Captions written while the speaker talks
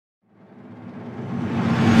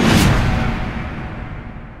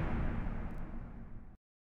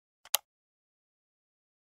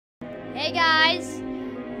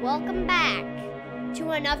welcome back to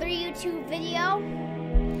another YouTube video.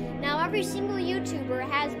 Now, every single YouTuber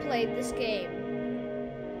has played this game.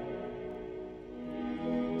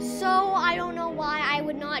 So, I don't know why I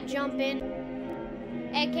would not jump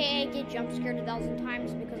in, aka get jump scared 1,000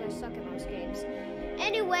 times because I suck at those games.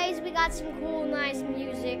 Anyways, we got some cool, nice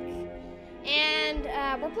music, and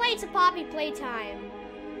we're playing some Poppy Playtime.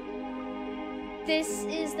 This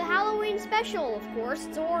is the Halloween special, of course.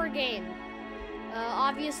 It's a horror game.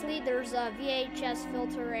 Obviously, there's a VHS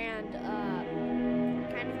filter and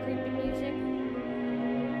kind of creepy music.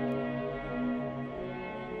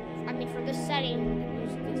 I mean, for this setting, the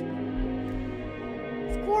music is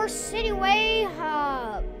creepy. Of course, anyway,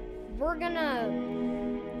 we're gonna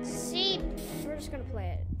see. We're just gonna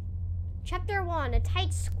play it. Chapter 1, A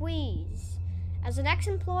Tight Squeeze. As an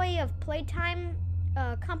ex-employee of Playtime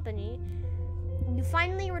company, you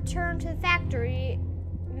finally return to the factory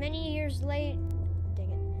many years late.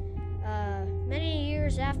 Many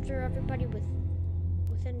years after everybody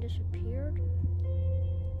within disappeared.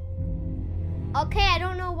 Okay, I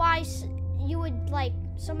don't know why you would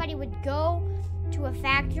somebody would go to a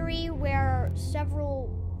factory where several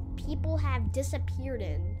people have disappeared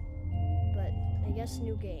in, but I guess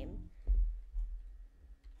new game.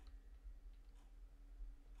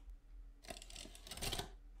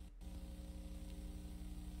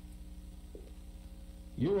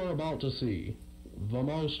 You are about to see the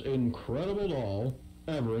most incredible doll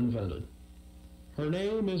ever invented. Her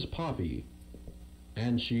name is Poppy,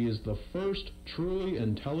 and she is the first truly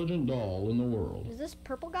intelligent doll in the world. Is this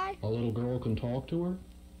purple guy? A little girl can talk to her.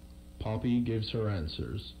 Poppy gives her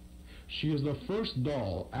answers. She is the first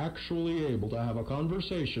doll actually able to have a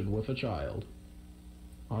conversation with a child.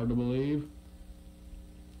 Hard to believe?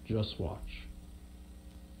 Just watch.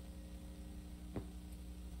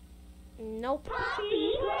 Nope.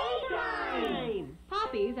 Poppy Playtime!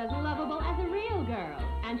 Poppy's as lovable as a real girl,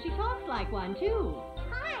 and she talks like one too.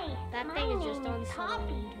 Hi, That my thing is name just on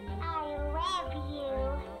Poppy. I love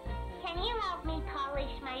you. Can you help me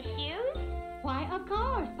polish my shoes? Why, of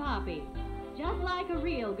course, Poppy. Just like a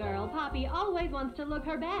real girl, Poppy always wants to look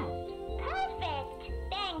her best. Perfect.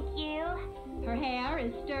 Thank you. Her hair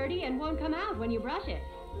is sturdy and won't come out when you brush it,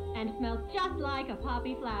 and smells just like a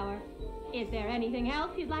poppy flower. Is there anything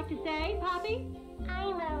else you'd like to say, Poppy?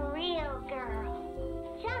 I'm a real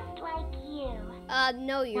girl, just like you.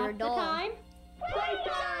 No, you're a What's the doll. time?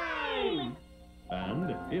 Playtime!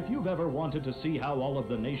 And if you've ever wanted to see how all of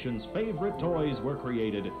the nation's favorite toys were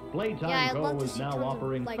created, Playtime Yeah, I'd love Co. to is see now tons of,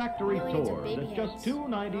 offering like, factory millions of tours baby at just heads.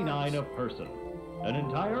 $2.99 a person. An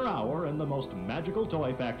entire hour in the most magical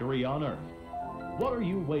toy factory on Earth. What are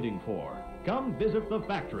you waiting for? Come visit the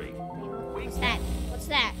factory. What's that? What's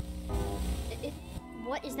that?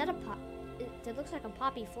 What is that? It looks like a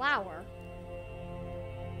poppy flower.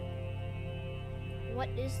 What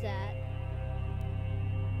is that?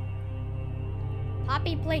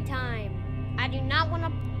 Poppy Playtime. I do not want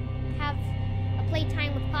to have a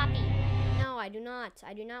playtime with Poppy. No, I do not.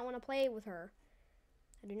 I do not want to play with her.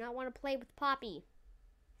 I do not want to play with Poppy.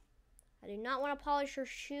 I do not want to polish her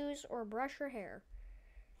shoes or brush her hair.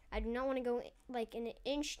 I do not want to go like an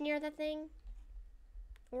inch near the thing,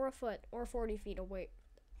 or a foot, or 40 feet away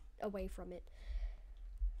from it.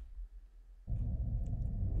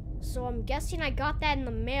 So I'm guessing I got that in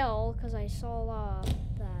the mail because I saw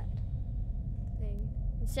that thing.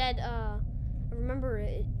 It said, I remember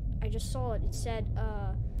it. I just saw it. It said,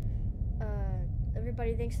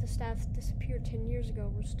 everybody thinks the staff disappeared 10 years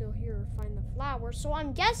ago. We're still here. Find the flower. So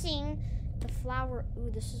I'm guessing the flower.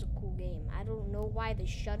 Ooh, this is a cool game. I don't know why the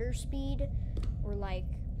shutter speed or like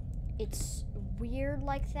it's weird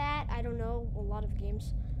like that. I don't know. A lot of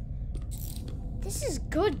games. This is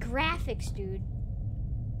good graphics, dude.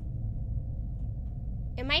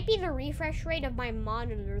 It might be the refresh rate of my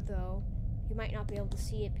monitor, though. You might not be able to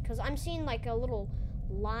see it because I'm seeing like a little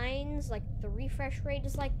lines, like the refresh rate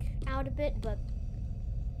is like out a bit, but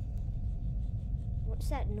what's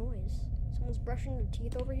that noise? Someone's brushing their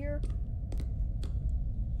teeth over here?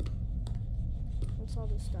 What's all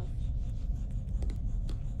this stuff?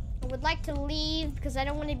 I would like to leave because I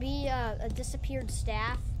don't want to be a disappeared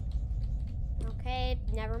staff. Okay,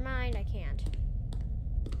 never mind, I can't.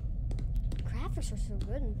 Graphics are so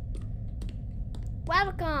good.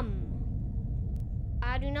 Welcome!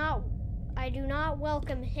 I do not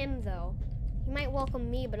welcome him though. He might welcome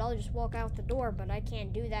me, but I'll just walk out the door, but I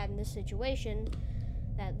can't do that in this situation.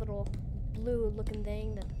 That little blue looking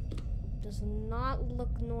thing that does not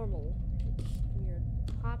look normal. It's weird.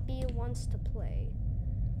 Poppy wants to play.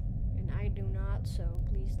 And I do not, so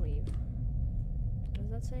please leave. What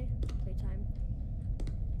does that say? Playtime.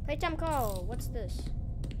 Playtime call. What's this?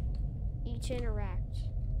 E to interact.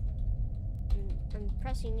 I'm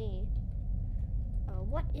pressing E.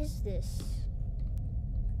 What is this?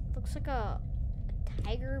 Looks like a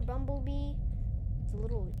tiger bumblebee with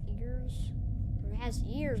little ears. Or it has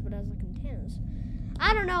ears, but it has like antennas.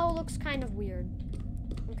 I don't know. It looks kind of weird.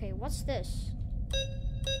 Okay, what's this?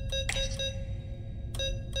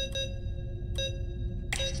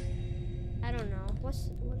 I don't know. What is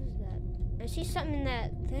that? I see something in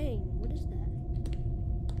that thing. What is that?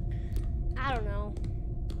 I don't know.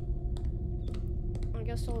 I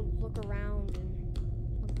guess I'll look around and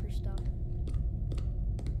look for stuff.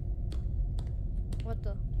 What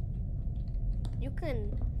the? You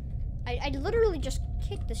can... I literally just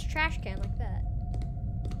kicked this trash can like that.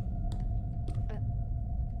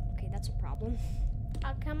 Okay, that's a problem.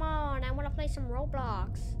 Oh, come on. I want to play some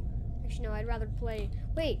Roblox. Actually, no, I'd rather play...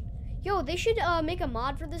 Wait. Yo, they should make a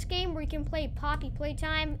mod for this game where you can play Poppy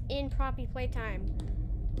Playtime in Poppy Playtime.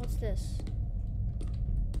 What's this?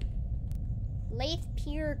 Lathe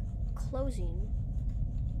Pier closing.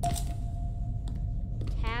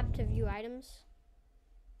 Tab to view items.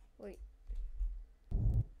 Wait.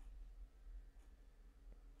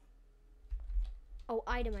 Oh,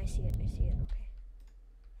 item, I see it. Okay.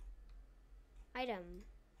 Item.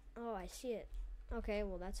 Oh, I see it. Okay,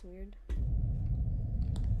 well that's weird.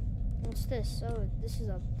 What's this? Oh, this is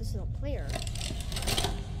a player.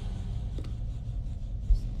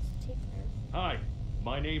 Hi,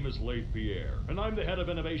 my name is Lathe Pierre, and I'm the head of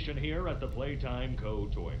innovation here at the Playtime Co.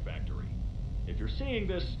 Toy Factory. If you're seeing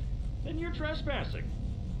this, then you're trespassing.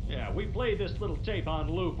 Yeah, we play this little tape on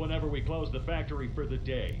loop whenever we close the factory for the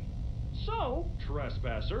day. So,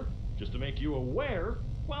 trespasser, just to make you aware,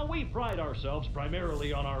 while we pride ourselves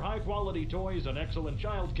primarily on our high-quality toys and excellent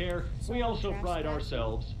child care, we also pride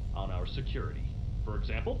ourselves on our security. For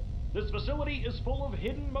example, this facility is full of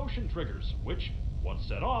hidden motion triggers, which, once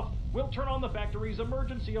set off, will turn on the factory's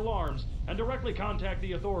emergency alarms and directly contact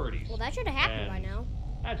the authorities. Well, that should have happened by now.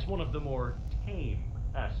 That's one of the more tame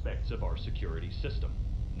aspects of our security system.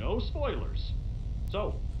 No spoilers.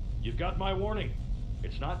 So, you've got my warning.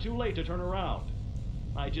 It's not too late to turn around.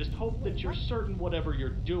 I just hope that you're certain whatever you're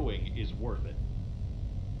doing is worth it.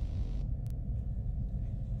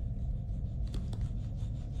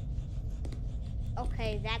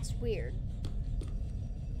 Okay, that's weird.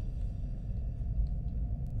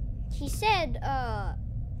 He said,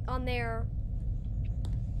 on there,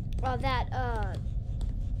 that,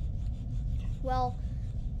 well,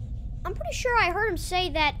 I'm pretty sure I heard him say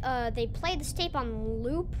that, they play this tape on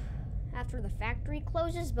loop after the factory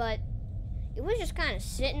closes, but it was just kind of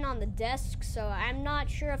sitting on the desk, so I'm not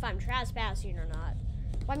sure if I'm trespassing or not.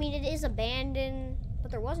 Well, I mean, it is abandoned,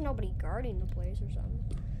 but there was nobody guarding the place or something.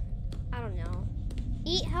 I don't know.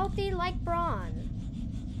 Eat healthy like Braun.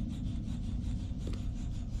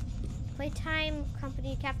 Playtime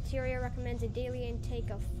Company Cafeteria recommends a daily intake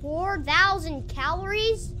of 4,000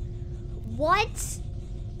 calories? What?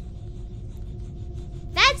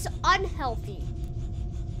 That's unhealthy.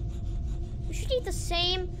 You should eat the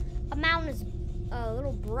same amount as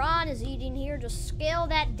little Braun is eating here. Just scale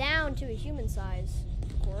that down to a human size,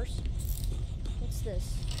 of course. What's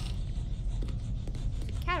this?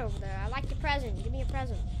 There's a cat over there. I like your present. Give me a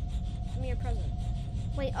present. Give me a present.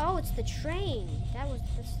 Wait, oh, it's the train.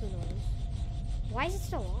 That's the noise. Why is it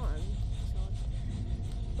still on?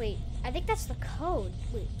 Wait, I think that's the code.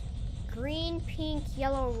 Wait. Green, pink,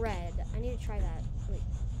 yellow, red. I need to try that. Wait.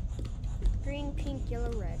 Green, pink,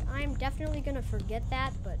 yellow, red. I'm definitely gonna forget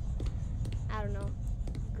that, but I don't know.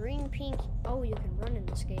 Green, pink. Oh, you can run in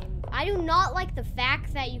this game. I do not like the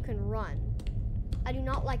fact that you can run. I do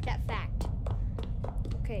not like that fact.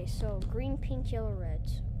 Okay, so green, pink, yellow, red.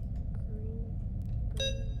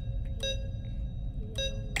 Green, pink,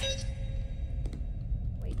 yellow, red.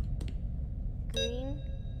 Wait. Green,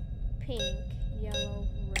 pink, yellow,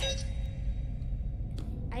 red.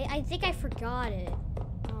 I think I forgot it.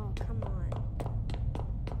 Oh, come on.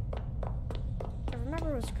 I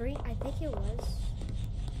remember it was green. I think it was.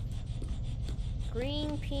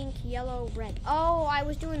 Green, pink, yellow, red. Oh, I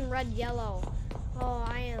was doing red, yellow. Oh,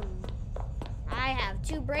 I have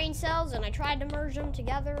 2 brain cells, and I tried to merge them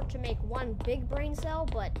together to make one big brain cell,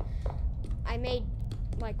 but I made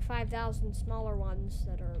like 5,000 smaller ones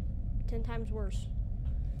that are 10 times worse.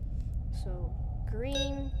 So,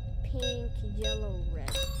 green, pink, yellow, red.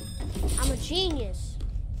 I'm a genius.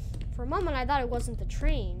 For a moment, I thought it wasn't the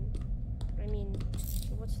train. I mean,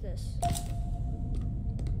 what's this?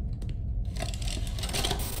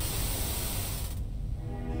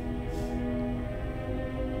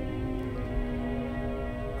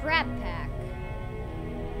 Grab pack.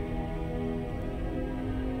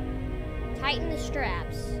 Tighten the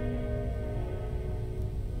straps.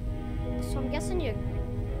 guessing you...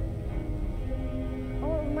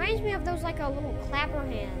 Oh, it reminds me of those, like, little clapper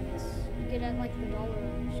hands you get at, like, the dollar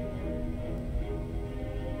store.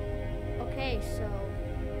 Okay, so...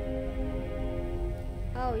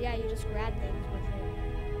 Oh, yeah, you just grab things with it.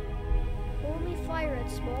 Only fire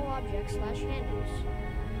at small objects / handles.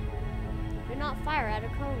 Do not fire at a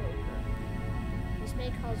coworker. This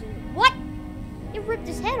may cause injury. What? It ripped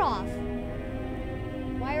his head off.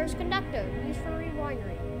 Wires conductor, used for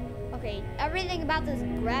rewiring. Okay, everything about this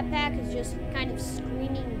grab pack is just kind of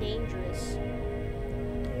screaming dangerous.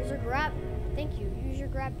 Use your grab. Thank you. Use your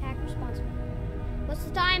grab pack responsibly. What's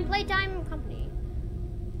the time? Playtime company.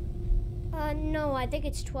 No, I think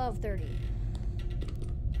it's 12:30.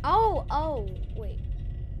 Oh, wait.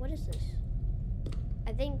 What is this?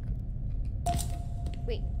 I think.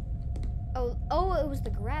 Wait. Oh, it was the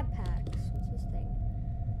grab packs. What's this thing?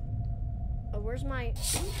 Oh, where's my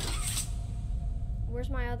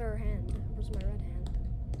other hand? Where's my red hand?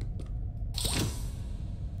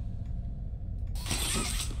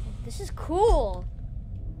 This is cool.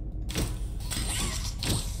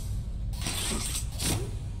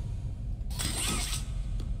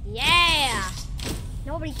 Yeah.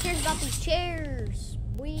 Nobody cares about these chairs.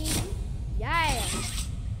 Yeah.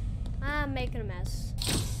 I'm making a mess.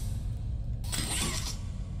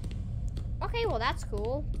 Okay, well that's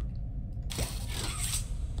cool.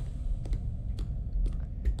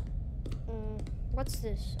 What's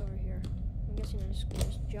this over here? I'm guessing I just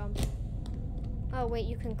jump. Oh wait,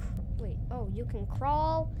 you can you can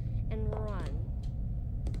crawl and run.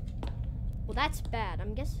 Well, that's bad.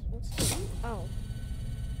 I'm guessing. What's this? Oh.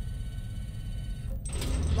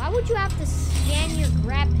 Why would you have to scan your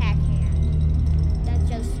grab pack hand? That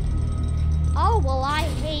just... Oh, well, I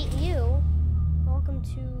hate you. Welcome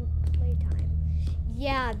to Playtime.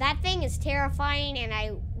 Yeah, that thing is terrifying, and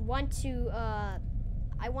I want to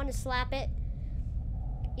slap it.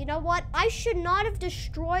 You know what? I should not have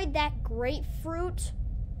destroyed that grapefruit.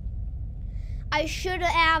 I should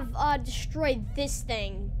have destroyed this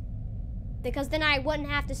thing. Because then I wouldn't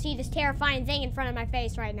have to see this terrifying thing in front of my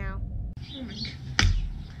face right now.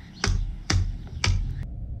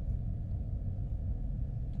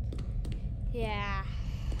 Yeah.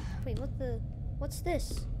 Wait, what's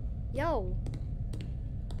this? Yo.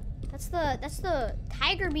 That's the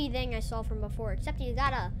tiger bee thing I saw from before, except you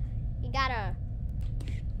got a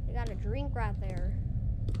drink right there.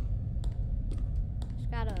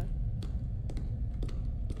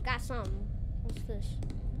 Got something. What's this?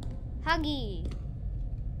 Huggy.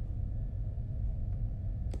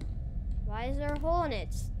 Why is there a hole in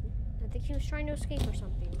it? I think he was trying to escape or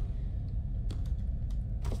something.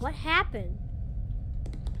 What happened?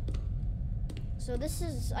 So this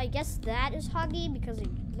is, I guess that is Huggy because it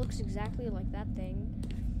looks exactly like that thing.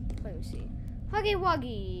 Let me see. Huggy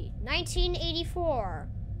Wuggy, 1984.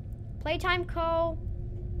 Playtime Co.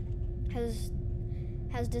 has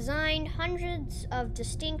designed hundreds of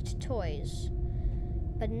distinct toys,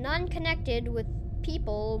 but none connected with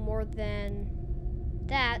people more than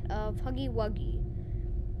that of Huggy Wuggy.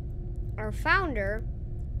 Our founder,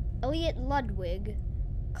 Elliot Ludwig,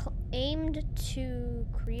 aimed to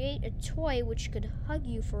create a toy which could hug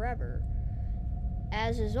you forever.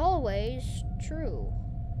 As is always true,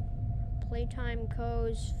 Playtime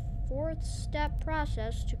Co.'s fourth-step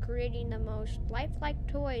process to creating the most lifelike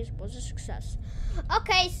toys was a success.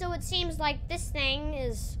 Okay, so it seems like this thing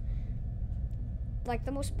is like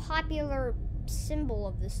the most popular symbol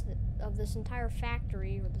of this entire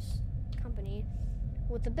factory or this company.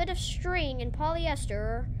 With a bit of string and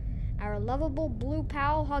polyester, our lovable blue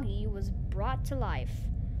pal Huggy was brought to life.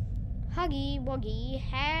 Huggy Wuggy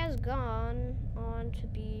has gone on to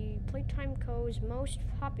be Playtime Co.'s most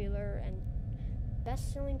popular and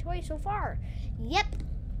best-selling toy so far. Yep.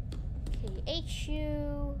 Okay,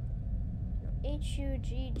 H-U-G-G-Y.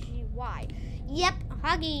 Yep,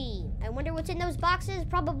 Huggy. I wonder what's in those boxes.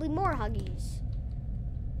 Probably more Huggies.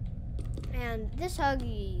 And this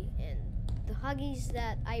Huggy and the Huggies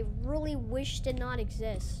that I really wish did not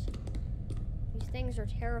exist. These things are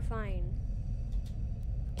terrifying.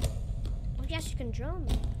 Oh yes, you can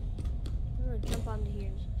jump. I'm gonna jump onto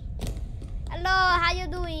here. Hello, how you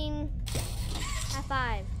doing? High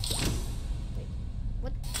five. Wait,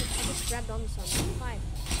 what? I just grabbed onto something. High five.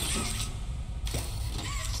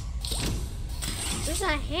 There's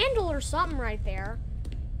a handle or something right there.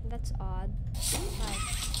 That's odd. Five.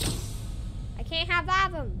 I can't have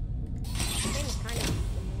them. This game is kind of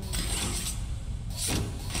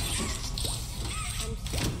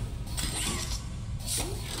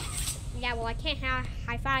yeah, well, I can't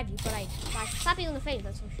high five you, but I can slap you in the face,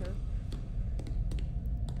 that's for sure.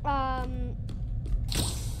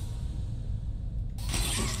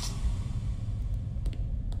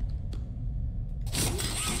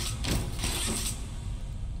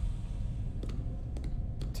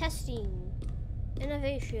 Interesting.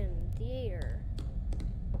 Innovation. Theater.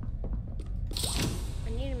 I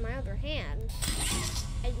needed my other hand.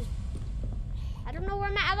 I don't know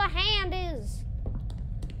where my other hand is.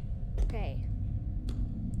 Okay.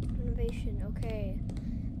 Innovation. Okay.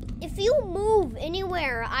 If you move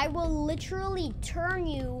anywhere, I will literally turn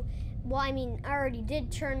you. Well, I mean, I already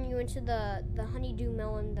did turn you into the honeydew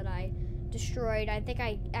melon that I destroyed. I think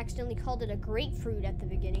I accidentally called it a grapefruit at the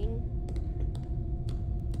beginning.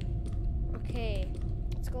 Okay,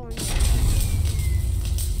 let's go on here.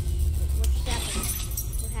 What just happened?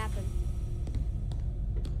 What happened?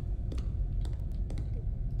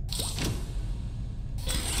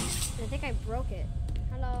 I think I broke it.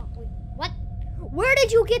 Hello? Wait, what? Where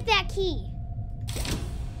did you get that key?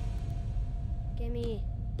 Gimme.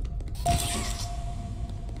 Can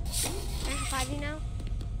I high-five you now?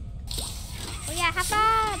 Oh yeah,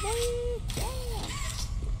 high-five! Yeah.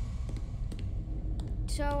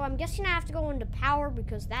 So I'm guessing I have to go into power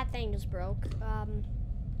because that thing just broke.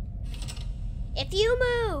 If you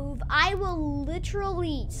move, I will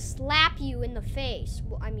literally slap you in the face.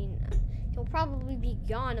 Well, I mean, he'll probably be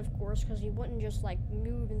gone, of course, because he wouldn't just like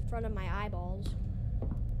move in front of my eyeballs.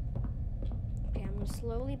 Okay, I'm gonna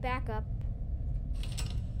slowly back up.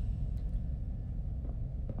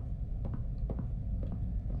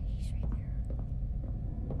 He's right there.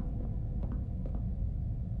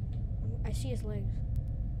 I see his legs.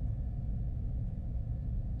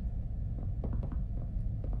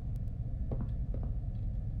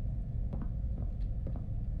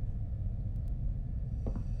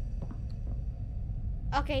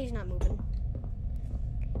 Okay, he's not moving.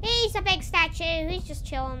 He's a big statue. He's just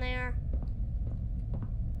chilling there.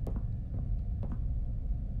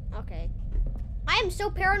 Okay. I am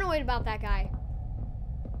so paranoid about that guy.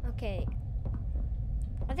 Okay.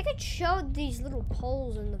 I think I showed these little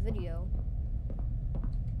poles in the video.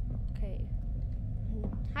 Okay.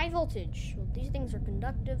 High voltage. Well, these things are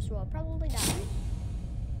conductive, so I'll probably die.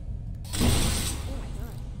 Oh my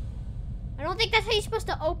god. I don't think that's how you're supposed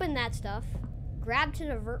to open that stuff. Grab to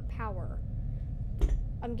divert power.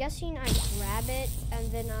 I'm guessing I grab it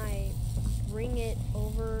and then I bring it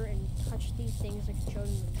over and touch these things like I showed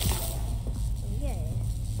in the video. Oh, yay.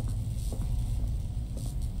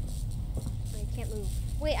 I can't move.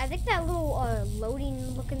 Wait, I think that little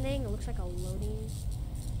loading looking thing, it looks like a loading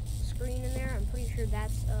screen in there. I'm pretty sure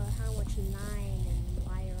that's how much line and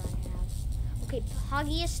wire I have. Okay,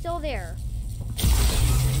 Huggy is still there.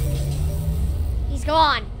 He's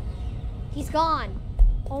gone. He's gone.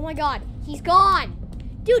 Oh my god, he's gone.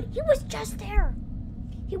 Dude, he was just there.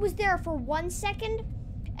 He was there for 1 second,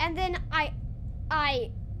 and then I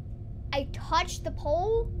touched the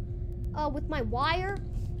pole with my wire,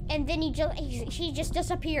 and then he just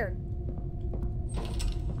disappeared.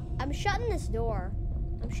 I'm shutting this door.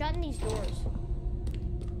 I'm shutting these doors.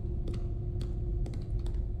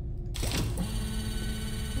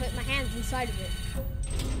 Wait, my hand's inside of it.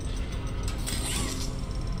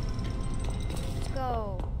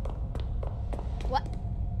 Go. What?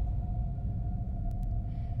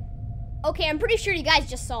 Okay, I'm pretty sure you guys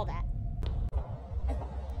just saw that.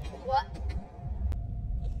 What?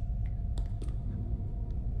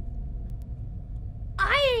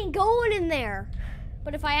 I ain't going in there.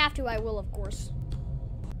 But if I have to, I will, of course.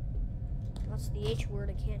 That's the H word.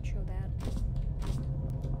 I can't show that.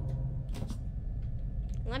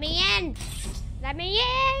 Let me in. Let me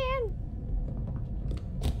in.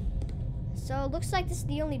 So it looks like this is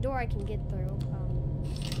the only door I can get through.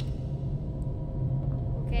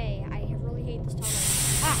 Okay, I really hate this tunnel.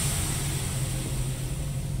 Ah!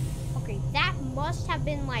 Okay, that must have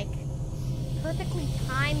been like perfectly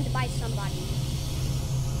timed by somebody.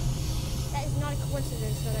 That is not a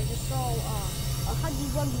coincidence that I just saw a Huggy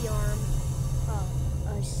Wuggy arm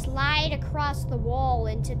slide across the wall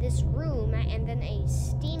into this room, and then a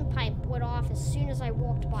steam pipe went off as soon as I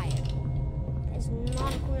walked by it. It's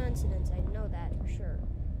not a coincidence. I know that for sure.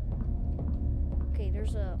 Okay,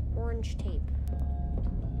 there's a orange tape.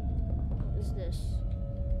 What is this?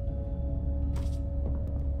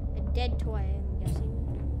 A dead toy, I'm guessing.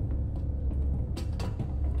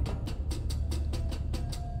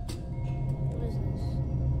 What is this?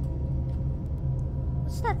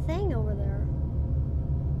 What's that thing over there?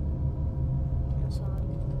 That's odd.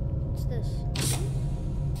 What's this?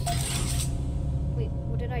 Wait,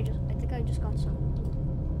 what did I just... I think I just got some.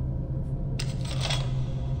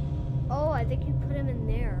 Oh, I think you put him in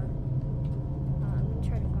there. I'm gonna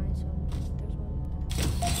try to find some. There's one.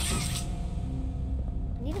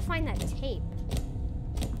 I need to find that tape.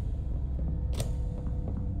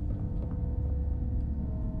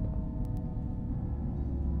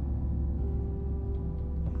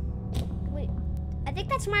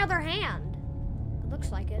 that's my other hand. It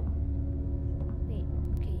looks like it. Wait,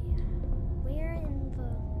 okay. Where in the...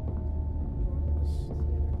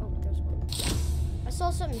 Oh, there's one. I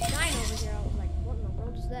saw something shine over here. I was like, what in the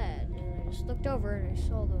world is that? And I just looked over and I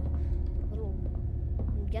saw the little...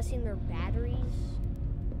 I'm guessing they're batteries.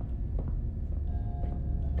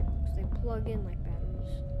 Because they plug in like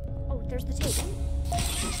batteries. Oh, there's the tape.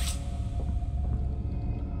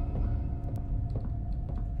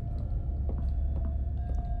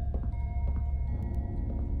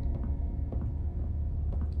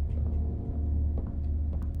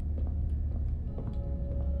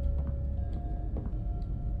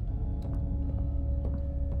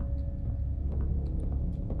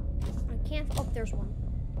 Oh, there's one.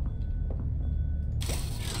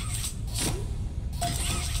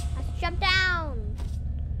 Let's jump down.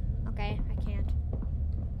 Okay, I can't.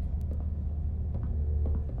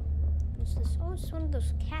 What's this? Oh, it's one of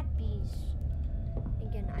those cat bees.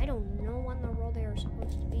 Again, I don't know what in the world they are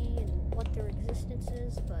supposed to be and what their existence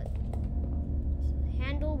is, but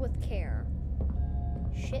handle with care.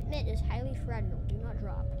 Shipment is highly fragile. Do not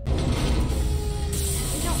drop.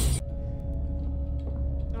 No.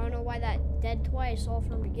 I don't know why that dead toy I saw from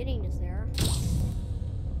the beginning is there.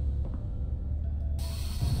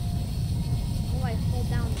 Oh, I pulled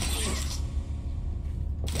down the thing.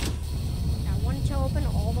 I wanted to open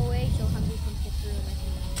all the way so huggy can get through and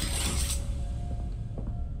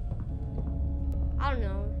I don't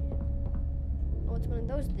know. Oh, it's one of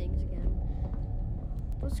those things again.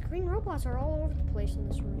 Those green robots are all over the place in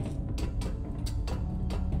this room.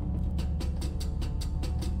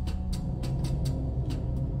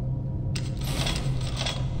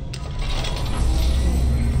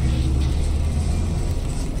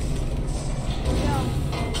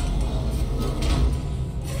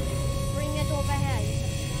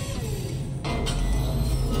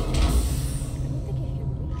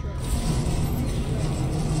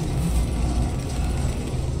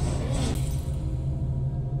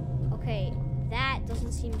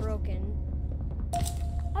 Seem broken.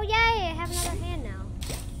 Oh yay! I have another hand now.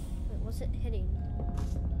 Wait, what's it hitting?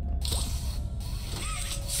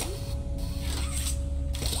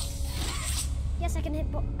 Yes, I can hit.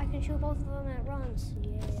 I can shoot both of them at once.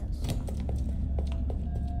 Yes.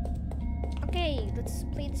 Okay, let's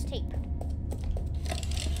play this tape.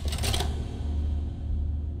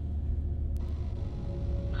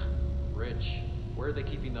 Rich, where are they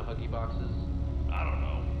keeping the huggy boxes? I don't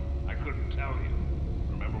know. I couldn't tell you.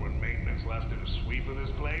 Remember when maintenance left did a sweep of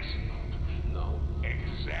this place? No.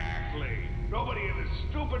 Exactly. Nobody in this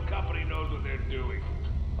stupid company knows what they're doing.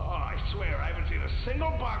 Oh, I swear, I haven't seen a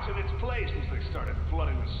single box in its place since they started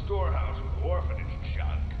flooding the storehouse with orphanage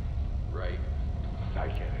junk. Right. I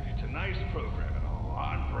get it. It's a nice program and all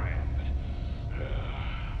on brand, but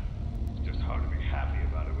it's just hard to be happy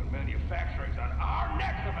about it when manufacturing's on our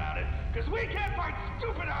necks about it, because we can't find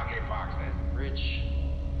stupid huggy boxes. Rich.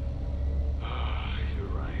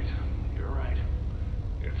 You're right.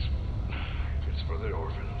 It's for the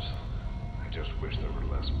orphans. I just wish there were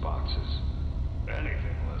less boxes.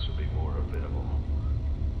 Anything less would be more habitable.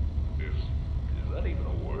 Is that even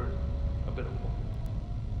a word? Habitable.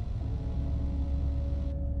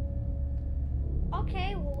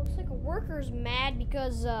 Okay, well, looks like a worker's mad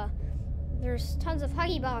because there's tons of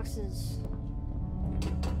huggy boxes.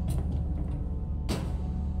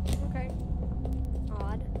 Okay.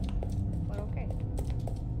 Odd. But okay.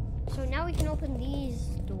 So now we can open these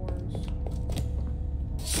doors.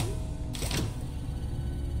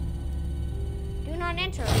 Do not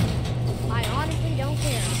enter. I honestly don't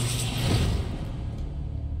care.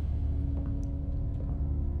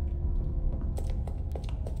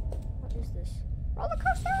 What is this? Roller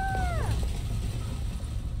coaster!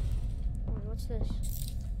 Wait, what's this?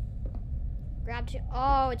 Grab to.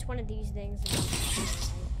 Oh, it's one of these things.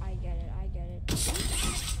 I get it.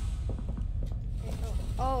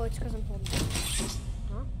 Oh, it's because I'm holding it.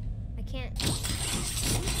 Huh? I can't stay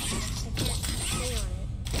on it.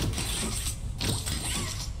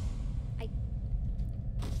 I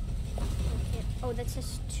can't. Oh, that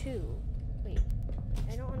says 2. Wait,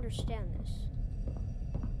 I don't understand this.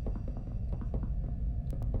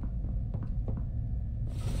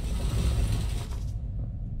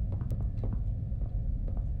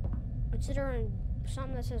 Consider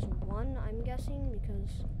something that says 1, I'm guessing,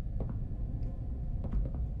 because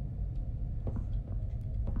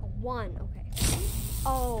 1, okay.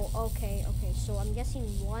 Oh, okay. So I'm guessing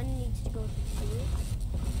 1 needs to go to 2.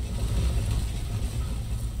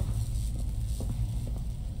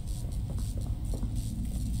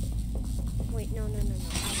 Wait, no. I think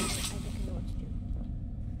I know what to do.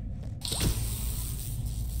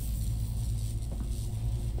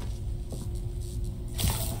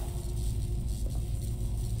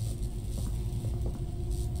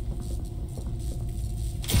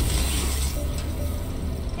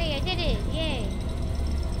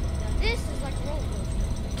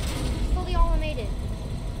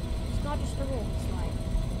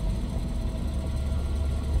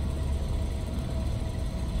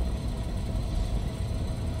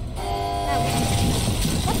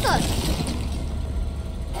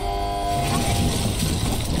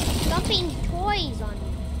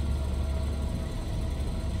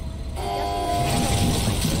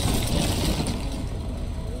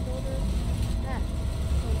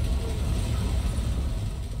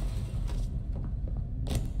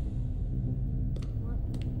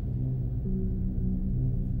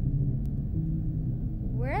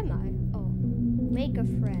 Make a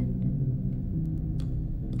friend.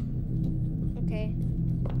 Okay.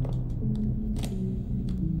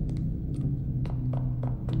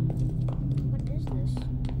 What is this?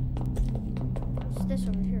 What's this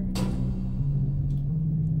over here?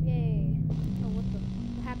 Yay. Oh, what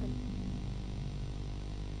happened?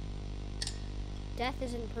 Death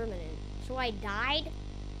isn't permanent. So I died?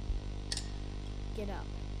 Get up.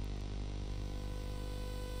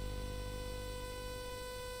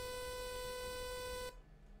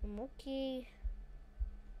 Okay.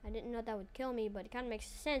 I didn't know that would kill me, but it kind of makes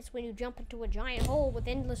sense when you jump into a giant hole with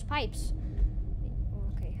endless pipes.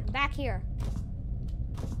 Okay, I'm back here.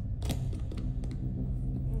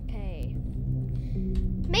 Okay.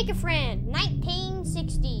 Make a friend,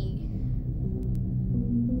 1960.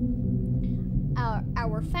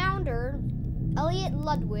 Our founder, Elliot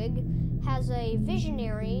Ludwig, has a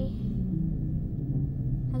visionary.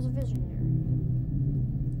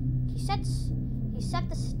 He set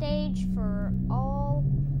the stage for all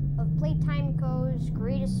of Playtime Co.'s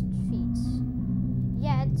greatest feats.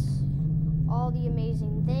 Yet, all the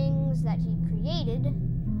amazing things that he created,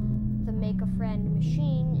 the Make a Friend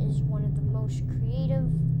machine is one of the most creative,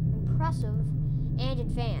 impressive, and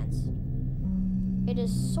advanced. It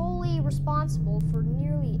is solely responsible for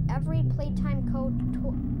nearly every Playtime Co.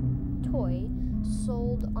 toy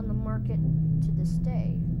sold on the market to this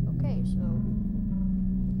day. Okay, so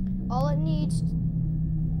all it needs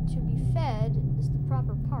to be fed is the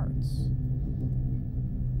proper parts.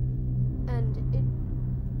 And it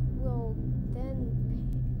will then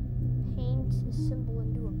paint a symbol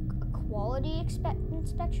into a quality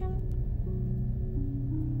inspection.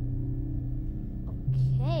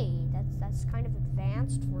 Okay, that's kind of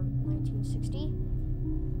advanced for 1960.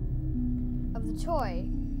 Of the toy,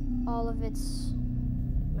 all of its,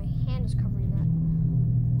 my hand is covering that,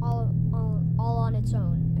 all on its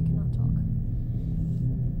own. I cannot talk.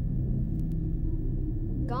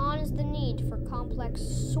 Gone is the need for complex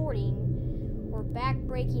sorting or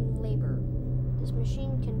back-breaking labor. This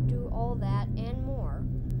machine can do all that and more.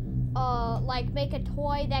 Like make a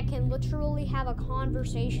toy that can literally have a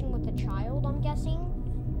conversation with a child, I'm guessing.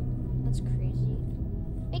 That's crazy.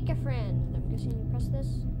 Make a friend. I'm guessing you press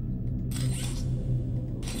this.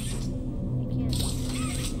 I can't.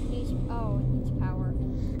 It needs power.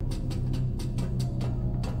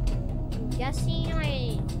 I'm guessing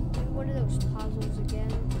I do one of those puzzles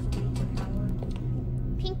again because it needs power.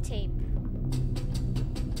 Pink tape.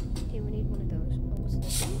 Okay, we need one of those. Oh, what's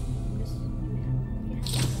this?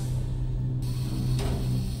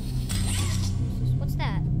 What's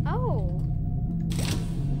that? Oh!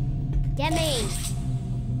 Gimme!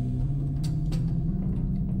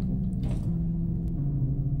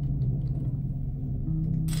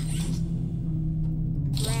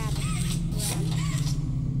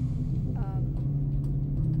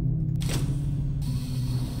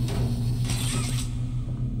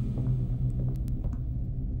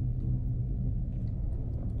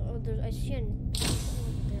 I see an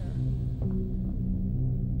over there.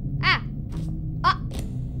 Ah! Ah!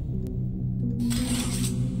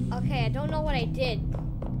 Okay, I don't know what I did.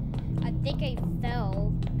 I think I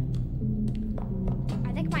fell.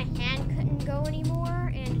 I think my hand couldn't go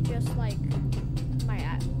anymore, and just like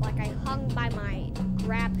I hung by my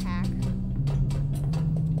grab pack.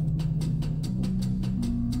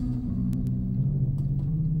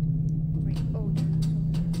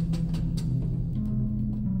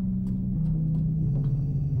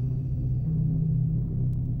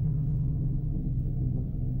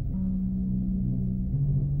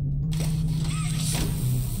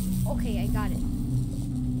 Okay, I got it.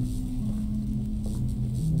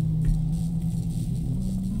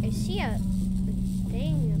 I see a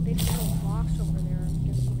thing, a big little box over there. I'm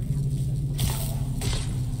guessing I have to get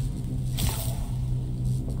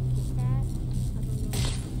that. I don't know.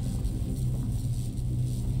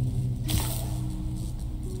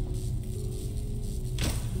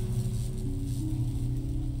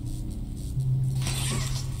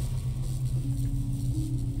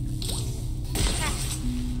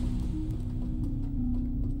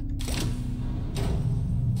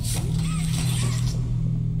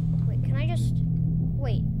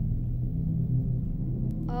 Wait.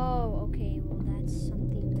 Oh, okay. Well, that's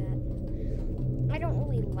something that I don't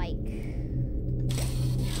really like.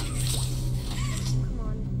 Come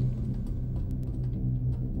on.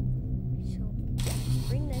 So,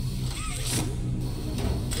 bring this.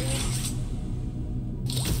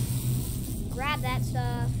 Grab that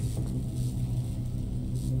stuff.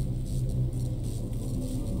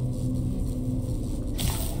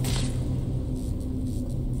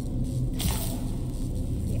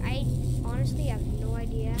 Honestly, I have no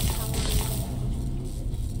idea how I'm supposed to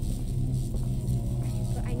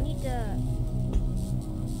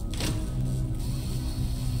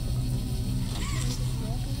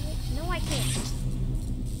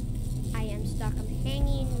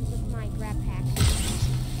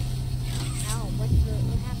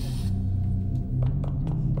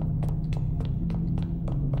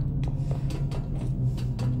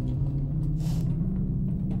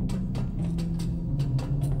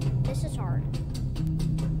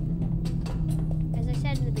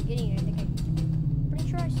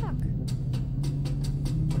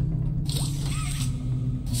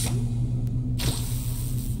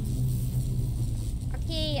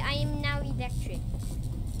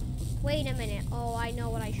Wait a minute. Oh, I know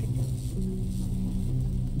what I should do.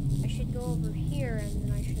 I should go over here and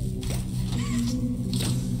then I should...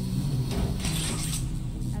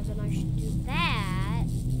 And then I should do that.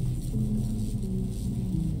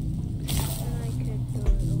 Then I could go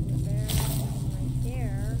over there and right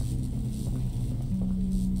there.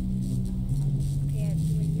 Okay,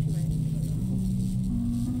 do I use my...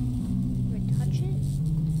 Do I touch it?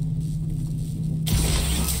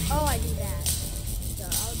 Oh, I do that. So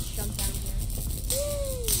I'll just jump down here.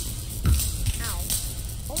 Ow.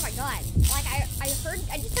 Oh my god. Like, I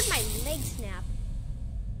just heard my leg snap.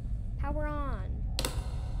 Power on.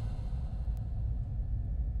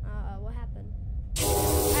 What happened?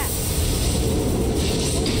 Ah.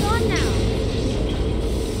 It's on now.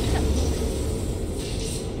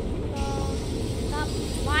 Stop.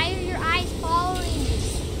 Why are your eyes following me?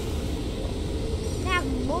 They have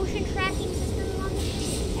motion tracking systems on this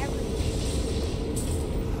thing and everything.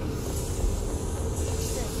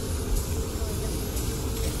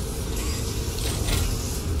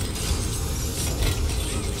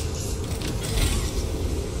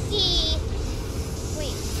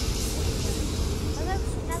 Wait.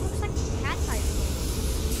 That looks like a cat type thing.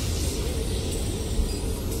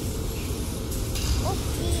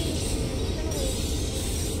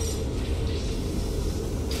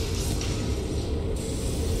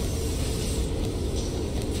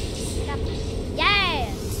 Okay. Yes!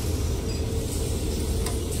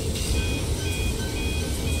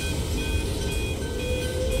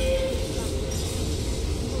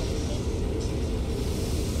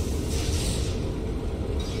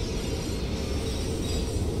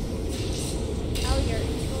 Oh, you're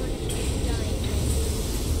going to dying.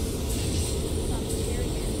 Stop here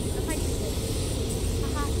again. What if I do this?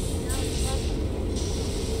 Haha, now it's broken.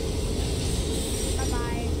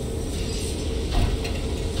 Bye-bye.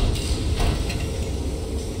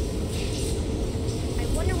 I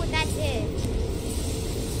wonder what that did.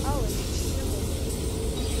 Oh, it's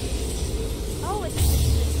oh, it's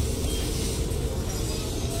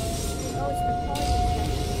the quality check.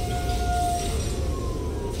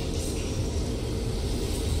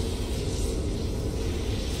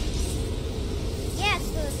 Yes,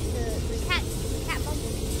 the cat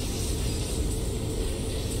bumblebee.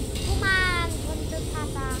 Come on, come to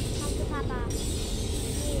Papa.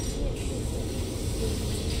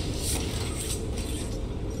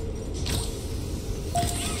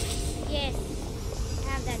 Yes, I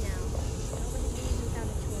have that now. Nobody leaves without a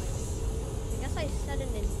toy. I guess I set it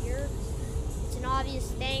in here. It's an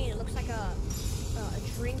obvious thing. It looks like a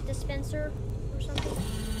drink dispenser or something.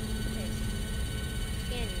 Okay.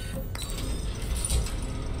 Scanning.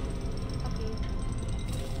 Okay.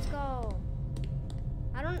 Let's go.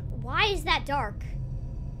 I don't. Why is that dark?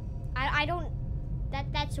 I don't.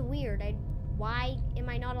 That's weird. Why am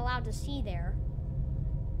I not allowed to see there?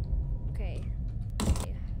 Okay.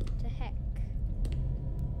 To heck.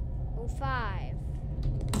 05.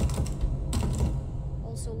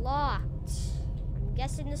 Also locked. I'm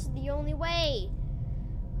guessing this is the only way.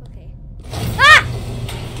 Okay. Ah!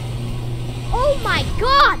 Oh my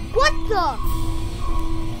god! What the?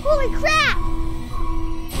 Holy crap!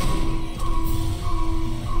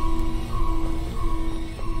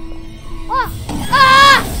 Oh!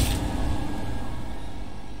 Ah!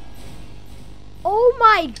 Oh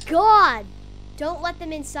my god! Don't let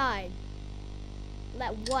them inside.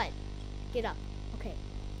 Let what? Get up. Okay.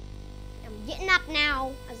 I'm getting up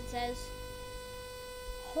now, as it says.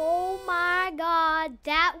 Oh my god.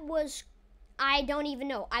 That was... I don't even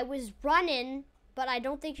know. I was running, but I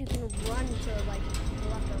don't think you can run to, like, the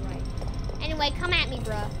left or right. Anyway, come at me,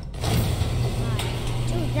 bruh.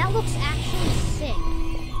 Dude, that looks actually sick.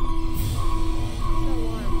 No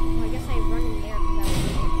alarm. Well, I guess I run in there because that was...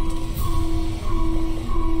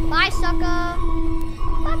 Bye, sucker.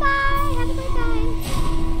 Bye-bye. Have a great time.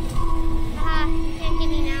 Haha, you can't get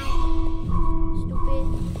me now. Stupid.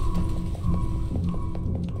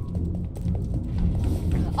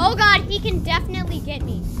 Oh god, he can definitely get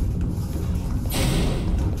me.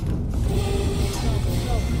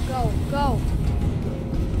 Go.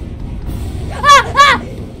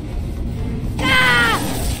 Ah!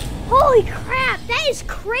 Holy crap, that is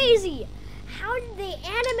crazy. How did they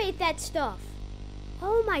animate that stuff?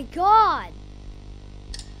 Oh my god.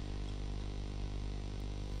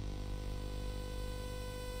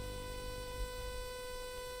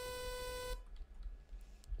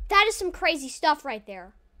 That is some crazy stuff right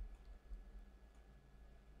there.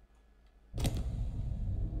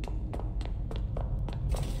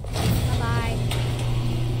 Bye-bye.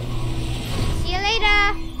 See you later.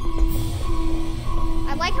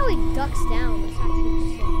 I like how he ducks down. That's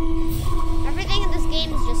actually sick. Everything in this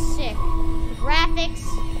game is just sick. The graphics,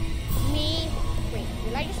 me. Wait,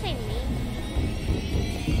 did I just say me?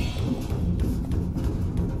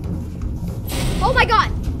 Oh my god!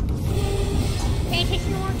 Pay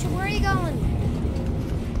attention to where are you going?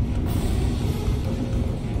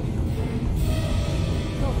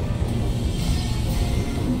 Go.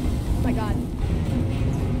 Oh my god.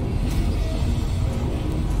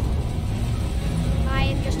 I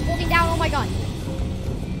am just holding down, oh my god.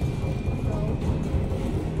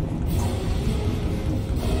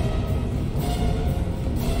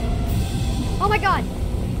 Oh my god!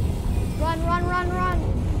 Run, run, run, run!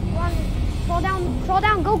 Run! Crawl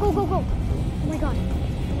down, go, go, go, go! Oh my god!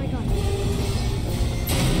 Oh my god!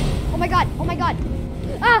 Oh my god! Oh my god!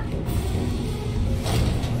 Ah!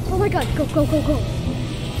 Oh my god! Go, go, go, go!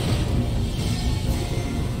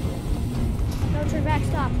 No, turn back,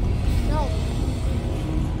 stop. No.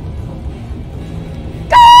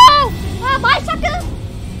 Go! Ah, bye, sucker!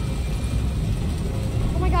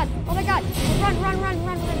 Oh my god! Oh my god! Run, run, run,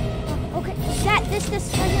 run, run! Okay, this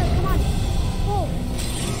right here, come on. Oh.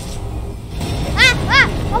 Ah!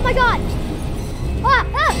 Oh my god! Ah!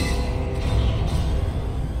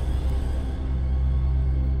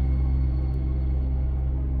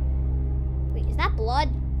 Wait, is that blood?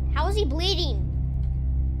 How is he bleeding?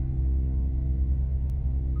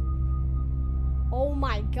 Oh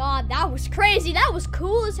my god, that was crazy. That was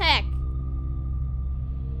cool as heck.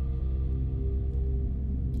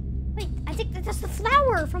 Wait, I think that's the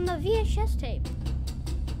flower from the VHS tape.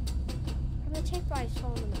 From the tape I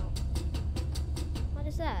saw them out. What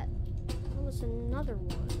is that? That was another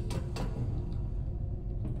one.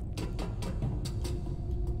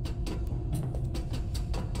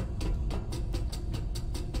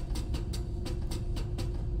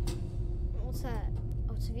 What's that?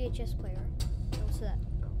 Oh, it's a VHS player. What's that?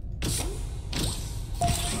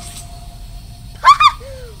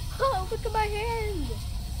 Oh, look at my hand!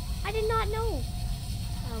 I did not know.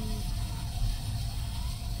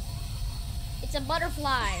 It's a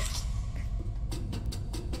butterfly.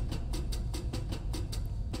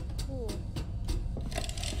 Cool.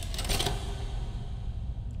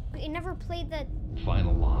 We never played the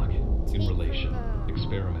Final log. In tape relation. from the-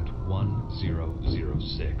 Experiment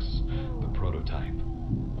 1006. The prototype.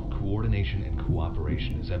 Coordination and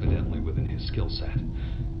cooperation is evidently within his skill set,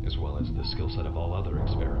 as well as the skill set of all other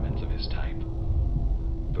experiments of his type.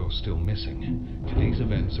 Though still missing, today's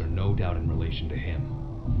events are no doubt in relation to him.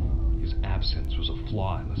 His absence was a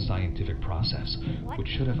flaw in the scientific process, which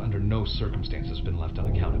should have under no circumstances been left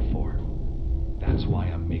unaccounted for. That's why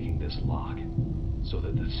I'm making this log, so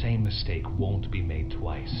that the same mistake won't be made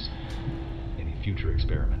twice. Any future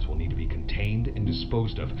experiments will need to be contained and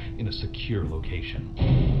disposed of in a secure location.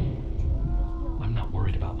 I'm not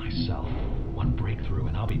worried about myself. One breakthrough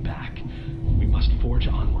and I'll be back. We must forge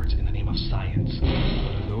onwards in the name of science,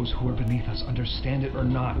 whether those who are beneath us understand it or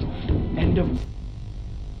not. End of...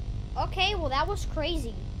 Okay, well that was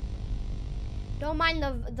crazy. Don't mind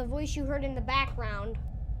the voice you heard in the background.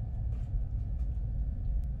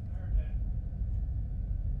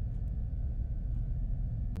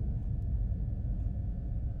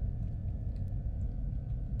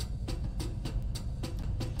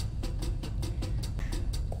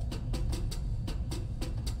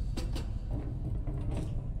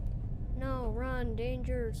 No, run,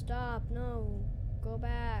 danger, stop, no, go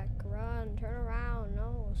back, run, turn around,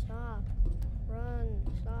 no, stop, run,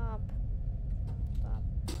 stop, stop.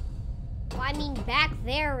 Well, I mean, back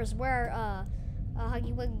there is where,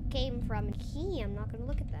 Huggy Wuggy came from, and I'm not gonna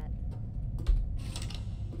look at that.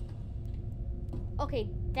 Okay,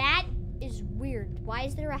 that is weird. Why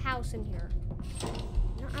is there a house in here?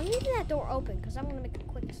 No, I'm leaving that door open, because I'm gonna make a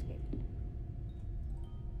quick escape.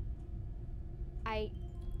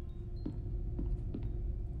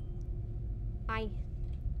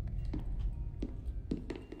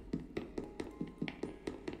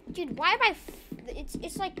 Dude, why am I...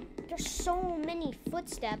 It's like there's so many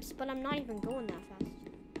footsteps, but I'm not even going that fast.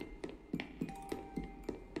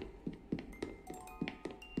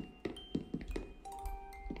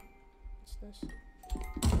 What's this?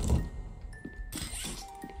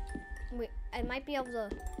 Wait, I might be able to...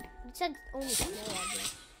 It said only small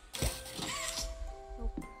objects.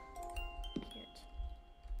 Nope. Can't.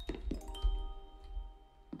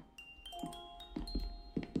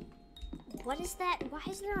 What is that? Why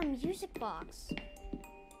is there a music box?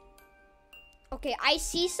 Okay, I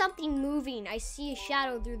see something moving. I see a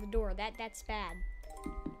shadow through the door. That's bad.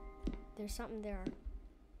 There's something there.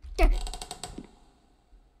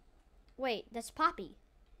 Wait, that's Poppy.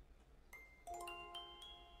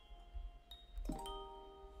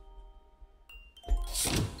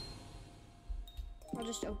 I'll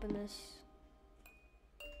just just open this.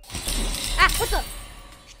 Ah, what the?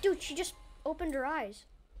 Dude, she just opened her eyes.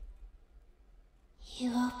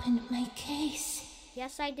 You opened my case.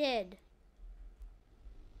 Yes, I did.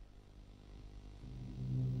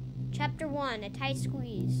 Chapter 1, a tight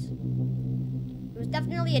squeeze. It was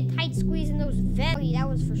definitely a tight squeeze in those vents, that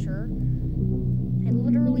was for sure.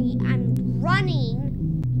 I'm running.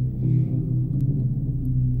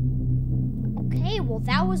 Okay, well,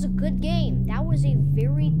 that was a good game. That was a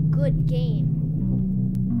very good game.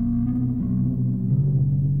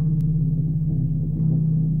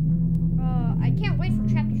 I can't wait for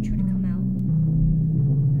chapter 2 to come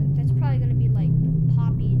out. That's probably gonna be like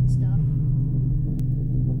Poppy and stuff.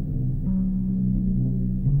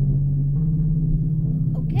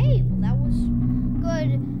 Okay, well, that was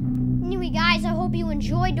good. Anyway, guys, I hope you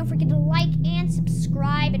enjoyed. Don't forget to like and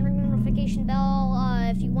subscribe and ring the notification bell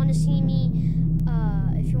if you want to see me,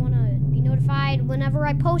 if you want to be notified whenever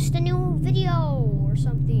I post a new video or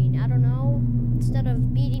something. I don't know. Instead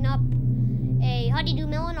of beating up a Honeydew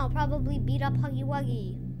Melon, I'll probably beat up Huggy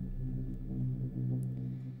Wuggy.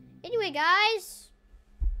 Anyway, guys,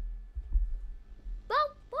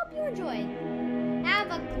 well, hope you enjoyed.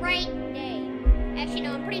 Have a great day. Actually,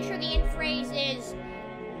 no, I'm pretty sure the end phrase is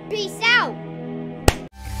peace out.